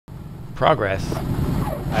progress.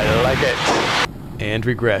 I like it. And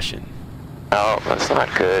regression. Oh, that's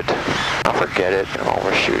not good. I'll forget it. I'm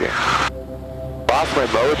overshooting. Lost my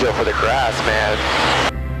mojo for the grass,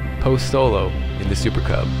 man. Post solo in the Super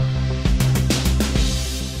Cub.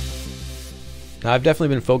 Now, I've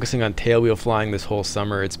definitely been focusing on tailwheel flying this whole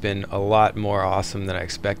summer. It's been a lot more awesome than I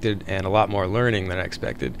expected and a lot more learning than I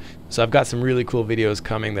expected. So I've got some really cool videos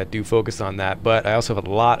coming that do focus on that, but I also have a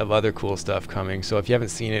lot of other cool stuff coming. So if you haven't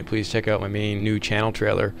seen it, please check out my main new channel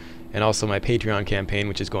trailer and also my Patreon campaign,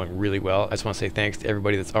 which is going really well. I just want to say thanks to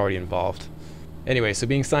everybody that's already involved. Anyway, so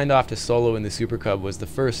being signed off to solo in the Super Cub was the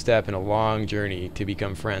first step in a long journey to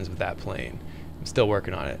become friends with that plane. I'm still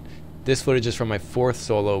working on it. This footage is from my 4th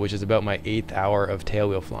solo, which is about my 8th hour of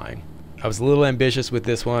tailwheel flying. I was a little ambitious with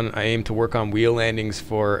this one. I aimed to work on wheel landings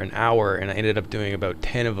for an hour, and I ended up doing about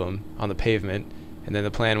 10 of them on the pavement, and then the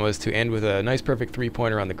plan was to end with a nice perfect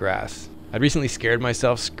 3-pointer on the grass. I'd recently scared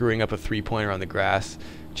myself screwing up a 3-pointer on the grass.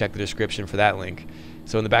 Check the description for that link.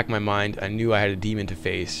 So in the back of my mind, I knew I had a demon to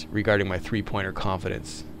face regarding my 3-pointer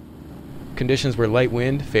confidence. Conditions were light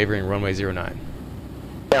wind, favoring runway 09.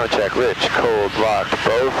 Down check, rich, cold, locked,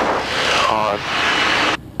 both on,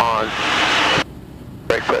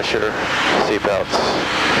 brake pressure,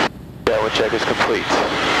 seatbelts. Downwind check is complete.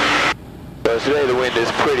 So today the wind is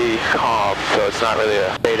pretty calm, so it's not really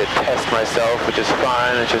a day to test myself, which is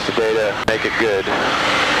fine. It's just a day to make it good.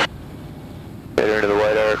 Get her into the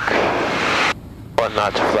white arc. 1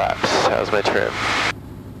 notch flaps. How's my trim?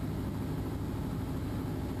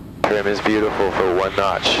 Trim is beautiful for 1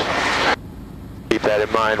 notch. Keep that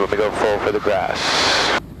in mind when we go full for the grass.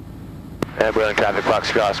 And Burlington traffic,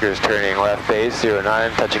 Fox Oscar is turning left base,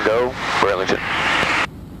 09, touch and go, Burlington.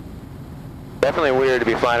 Definitely weird to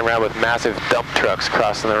be flying around with massive dump trucks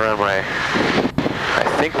crossing the runway.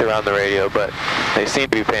 I think they're on the radio, but they seem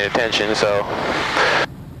to be paying attention, so...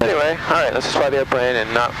 Anyway, alright, let's just fly the airplane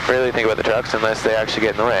and not really think about the trucks unless they actually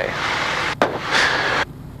get in the way.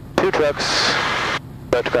 2 trucks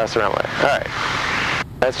about to cross the runway. Alright.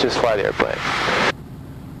 Let's just fly the airplane.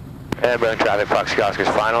 And Burlington traffic, Fox Oscar's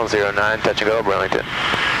final, 09, touch and go, Burlington.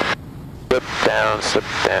 Slip down, slip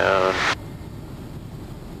down.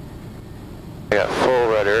 I got full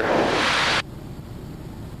rudder.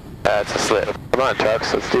 That's a slip. Come on,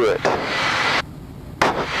 trucks, let's do it.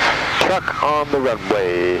 Truck on the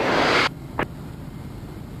runway. Of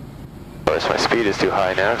course, my speed is too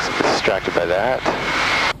high now because I'm distracted by that.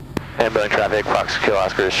 And Burlington traffic, Fox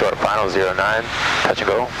Oscar is short, final, 09, touch and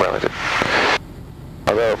go, Burlington.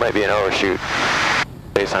 Although it might be an overshoot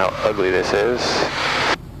based on how ugly this is.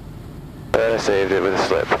 But I saved it with a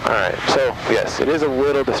slip. Alright, so yes, it is a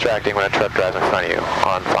little distracting when a truck drives in front of you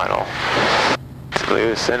on final.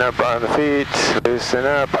 Loosen up on the feet, loosen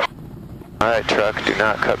up. Alright, truck, do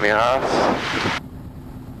not cut me off.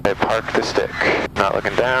 I parked the stick. Not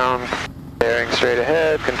looking down, staring straight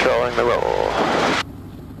ahead, controlling the roll.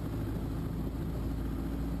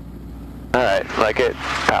 Alright, like it,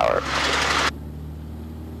 power.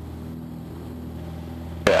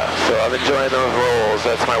 Yeah, so I'm enjoying those rolls,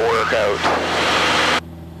 that's my workout.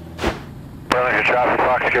 Burlington traffic,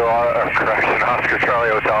 Fox correction, Oscar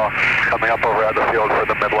Charlie Hotel, coming up over at the field for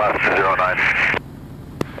the mid-left, 09.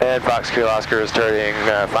 And Fox Oscar is turning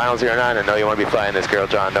final, 09, I know you want to be flying this girl,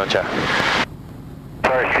 John, don't you?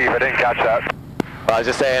 Sorry, Steve, I didn't catch that. Well, I was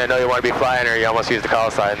just saying, I know you want to be flying her, you almost used the call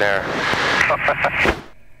sign there.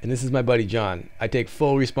 And this is my buddy John. I take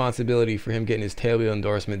full responsibility for him getting his tailwheel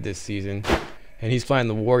endorsement this season. And he's flying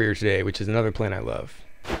the Warrior today, which is another plane I love.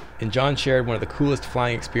 And John shared one of the coolest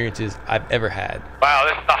flying experiences I've ever had. Wow,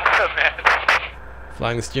 this is awesome, man.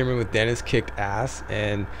 Flying the Stearman with Dennis kicked ass,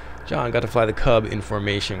 and John got to fly the Cub in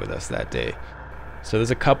formation with us that day. So there's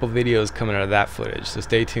a couple videos coming out of that footage, so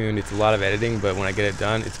stay tuned. It's a lot of editing, but when I get it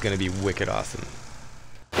done, it's going to be wicked awesome.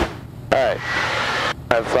 Alright,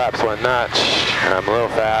 I have flaps 1 notch. I'm a little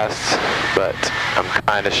fast, but I'm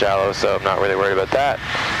kind of shallow, so I'm not really worried about that.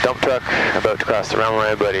 Dump truck about to cross the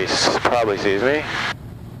runway, but he probably sees me.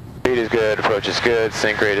 Speed is good, approach is good,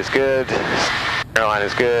 sync rate is good, airline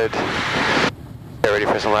is good. Get ready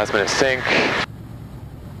for some last minute sync.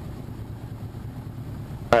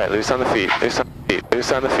 Alright, loose on the feet, loose on the feet,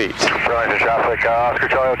 loose on the feet. Burlington traffic, Oscar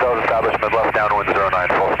Charlie Hotel established mid-left downwind 09,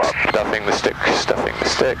 full stop. Stuffing the stick, stuffing the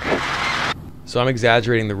stick. So I'm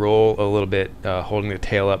exaggerating the roll a little bit, holding the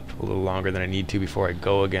tail up a little longer than I need to before I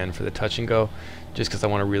go again for the touch and go, just because I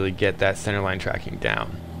want to really get that centerline tracking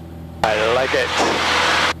down. I like it.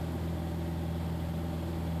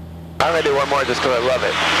 I'm going to do one more just because I love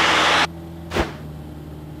it.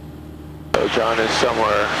 So John is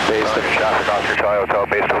somewhere based in traffic, Oscar Charlie Hotel,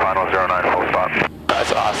 base to final 09, full stop.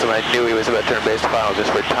 That's awesome. I knew he was about to turn base to final just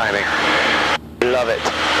for timing. Love it.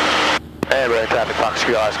 And we're in traffic. Fox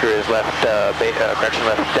Kilo Oscar is left, correction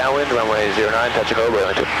left downwind, runway 09, touch and go,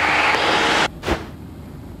 Burlington.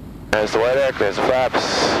 There's the white deck, there's the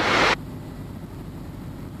flaps.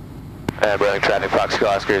 And Burlington traffic. Fox Kilo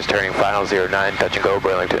Oscar is turning final 09, touch and go,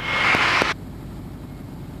 Burlington.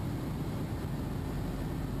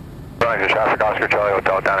 Burlington traffic, Oscar Charlie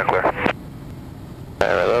Hotel, down and clear.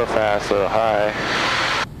 A little fast, a little high.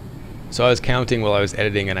 So I was counting while I was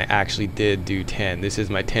editing, and I actually did do 10. This is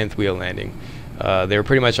my 10th wheel landing. They were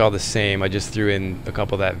pretty much all the same. I just threw in a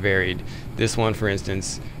couple that varied. This one, for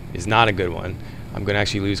instance, is not a good one. I'm going to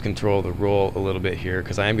actually lose control of the roll a little bit here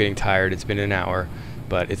because I am getting tired. It's been an hour,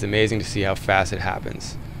 but it's amazing to see how fast it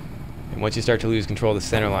happens. And once you start to lose control of the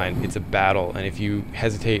center line, it's a battle, and if you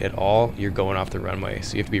hesitate at all, you're going off the runway.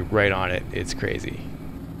 So you have to be right on it. It's crazy.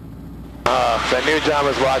 I knew John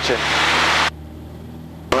was watching.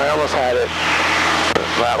 I almost had it.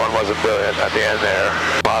 That one wasn't brilliant at the end there.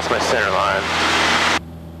 Lost my center line.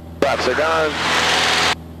 Flaps are gone.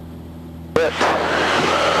 But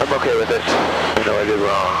I'm okay with it. I know I did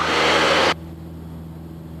wrong.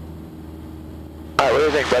 Alright, what do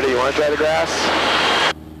you think, buddy? You want to try the grass?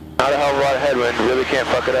 Not a hell of a lot of headwind. Really can't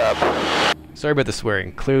fuck it up. Sorry about the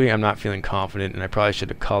swearing. Clearly I'm not feeling confident, and I probably should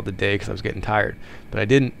have called the day because I was getting tired. But I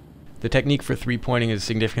didn't. The technique for three-pointing is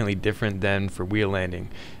significantly different than for wheel landing.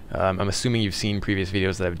 I'm assuming you've seen previous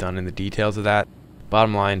videos that I've done in the details of that.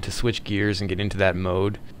 Bottom line, to switch gears and get into that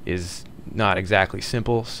mode is not exactly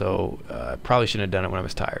simple, so probably shouldn't have done it when I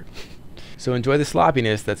was tired. So enjoy the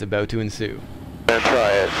sloppiness that's about to ensue. And try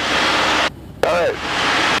it. Alright,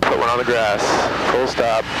 put one on the grass. Full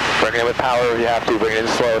stop. Bring it in with power if you have to. Bring it in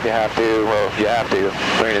slow if you have to. Well, if you have to,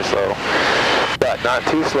 bring it in slow. But not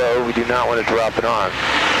too slow. We do not want to drop it on.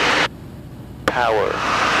 Power.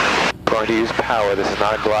 Going to use power. This is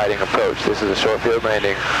not a gliding approach. This is a short field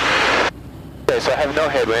landing. Okay, so I have no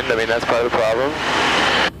headwind. I mean, that's part of the problem.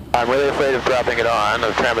 I'm really afraid of dropping it on.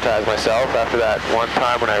 I've traumatized myself after that one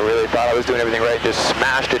time when I really thought I was doing everything right and just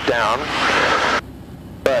smashed it down.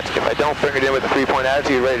 But if I don't bring it in with a three-point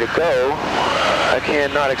attitude ready to go, I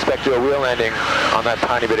cannot expect to do a wheel landing on that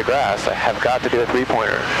tiny bit of grass. I have got to do a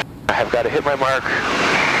three-pointer. I have got to hit my mark,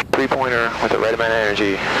 three-pointer with the right amount of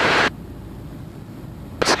energy.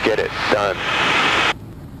 Let's get it done.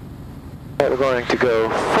 We're going to go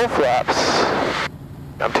full flaps.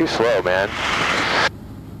 I'm too slow, man.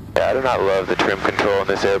 Yeah, I do not love the trim control in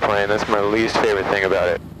this airplane. That's my least favorite thing about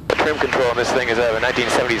it. The trim control in this thing is out of a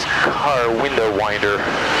 1970s car window winder.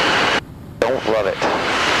 Don't love it.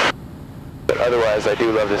 But otherwise, I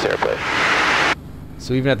do love this airplane.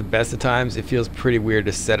 So even at the best of times, it feels pretty weird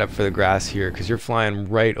to set up for the grass here because you're flying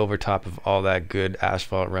right over top of all that good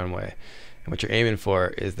asphalt runway. And what you're aiming for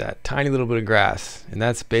is that tiny little bit of grass, and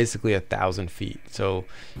that's basically 1,000 feet. So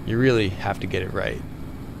you really have to get it right.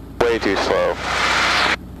 Way too slow.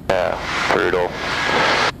 Yeah, brutal.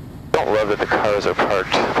 Don't love that the cars are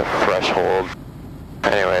parked at the threshold.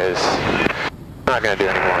 Anyways, I'm not going to do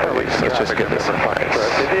any more of these. Let's just get this in place.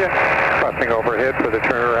 Crossing overhead for the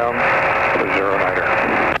turnaround to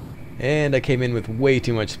 09er. And I came in with way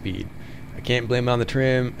too much speed. I can't blame it on the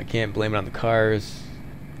trim. I can't blame it on the cars.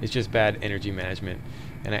 It's just bad energy management.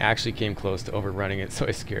 And I actually came close to overrunning it, so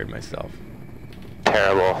I scared myself.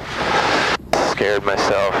 Terrible. Scared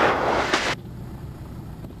myself.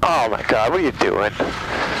 Oh my god, what are you doing?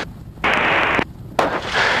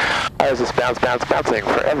 I was just bouncing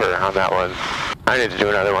forever on that one. I need to do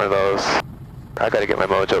another one of those. I gotta get my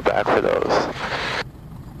mojo back for those.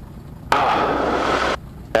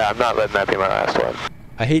 Yeah, I'm not letting that be my last one.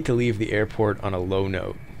 I hate to leave the airport on a low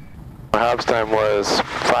note. My hops time was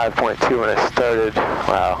 5.2 when I started.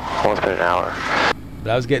 Wow, almost been an hour.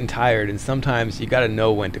 But I was getting tired, and sometimes you gotta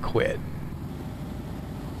know when to quit.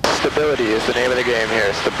 Stability is the name of the game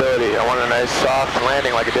here. Stability. I want a nice soft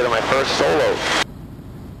landing like I did on my first solo.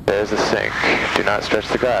 There's the sink. Do not stretch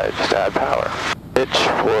the guide. Just add power. Pitch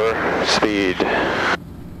for speed.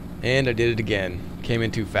 And I did it again. Came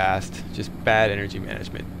in too fast. Just bad energy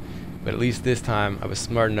management. But at least this time, I was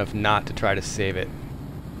smart enough not to try to save it.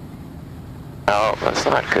 No, that's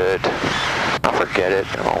not good. I'll forget it.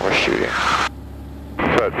 I'm overshooting.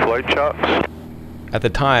 Set flight chops. At the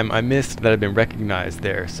time, I missed that I'd been recognized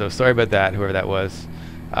there, so sorry about that, whoever that was.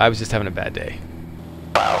 I was just having a bad day.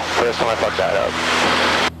 Wow, first time I fucked that up.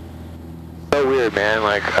 So weird, man.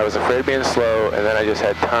 Like, I was afraid of being slow, and then I just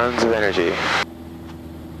had tons of energy.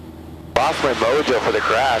 Lost my mojo for the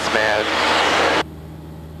grass, man.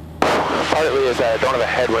 Partly is that I don't have a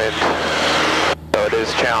headwind, so it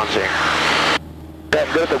is challenging. Yeah,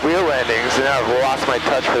 gotten good at the wheel landings, and now I've lost my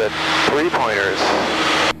touch for the 3-pointers.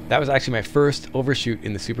 That was actually my first overshoot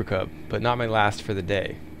in the Super Cub, but not my last for the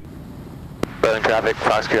day. Berlin traffic,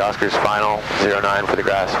 Fox Q Oscar's final, 09 for the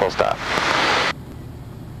grass, full stop.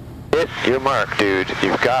 Hit your mark, dude.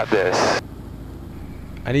 You've got this.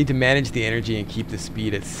 I need to manage the energy and keep the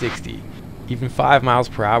speed at 60. Even 5 miles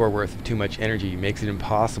per hour worth of too much energy makes it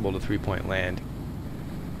impossible to 3-point land.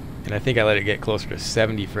 And I think I let it get closer to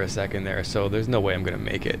 70 for a second there, so there's no way I'm going to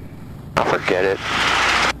make it. I'll forget it.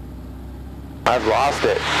 I've lost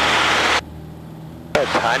it. A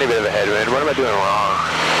tiny bit of a headwind. What am I doing wrong?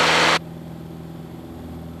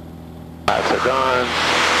 Laps are gone.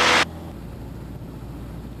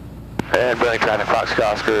 And Burlington traffic, Fox Q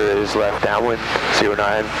Oscar is left downwind,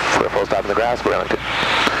 09 for a full stop in the grass, Burlington.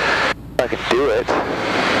 I can do it.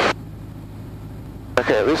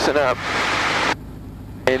 Okay, loosen up.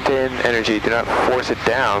 Maintain energy. Do not force it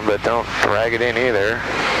down, but don't drag it in either.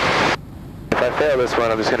 If I fail this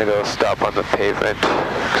one, I'm just going to go stop on the pavement,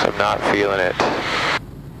 because I'm not feeling it.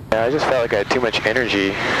 Yeah, I just felt like I had too much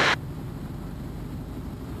energy.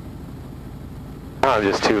 I'm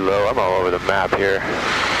just too low. I'm all over the map here.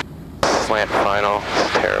 Slant final.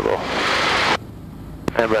 It's terrible.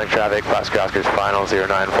 And Burlington traffic, Fox Q Oscar's final,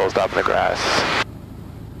 09, full stop in the grass.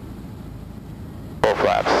 Full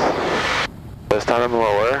flaps. This time I'm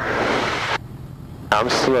lower. I'm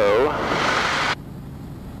slow.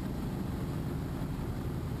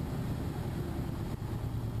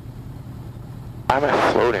 Why am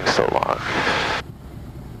I floating so long?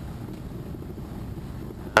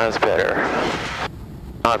 That's better.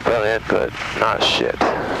 Not brilliant, but not shit.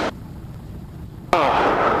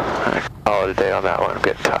 I call it a day on that one. I'm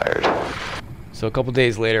getting tired. So a couple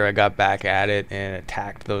days later, I got back at it and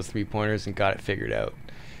attacked those 3-pointers and got it figured out.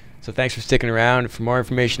 So thanks for sticking around. For more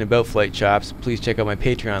information about flight chops, please check out my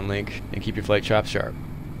Patreon link and keep your flight chops sharp.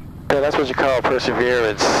 Yeah, that's what you call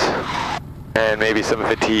perseverance and maybe some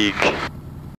fatigue.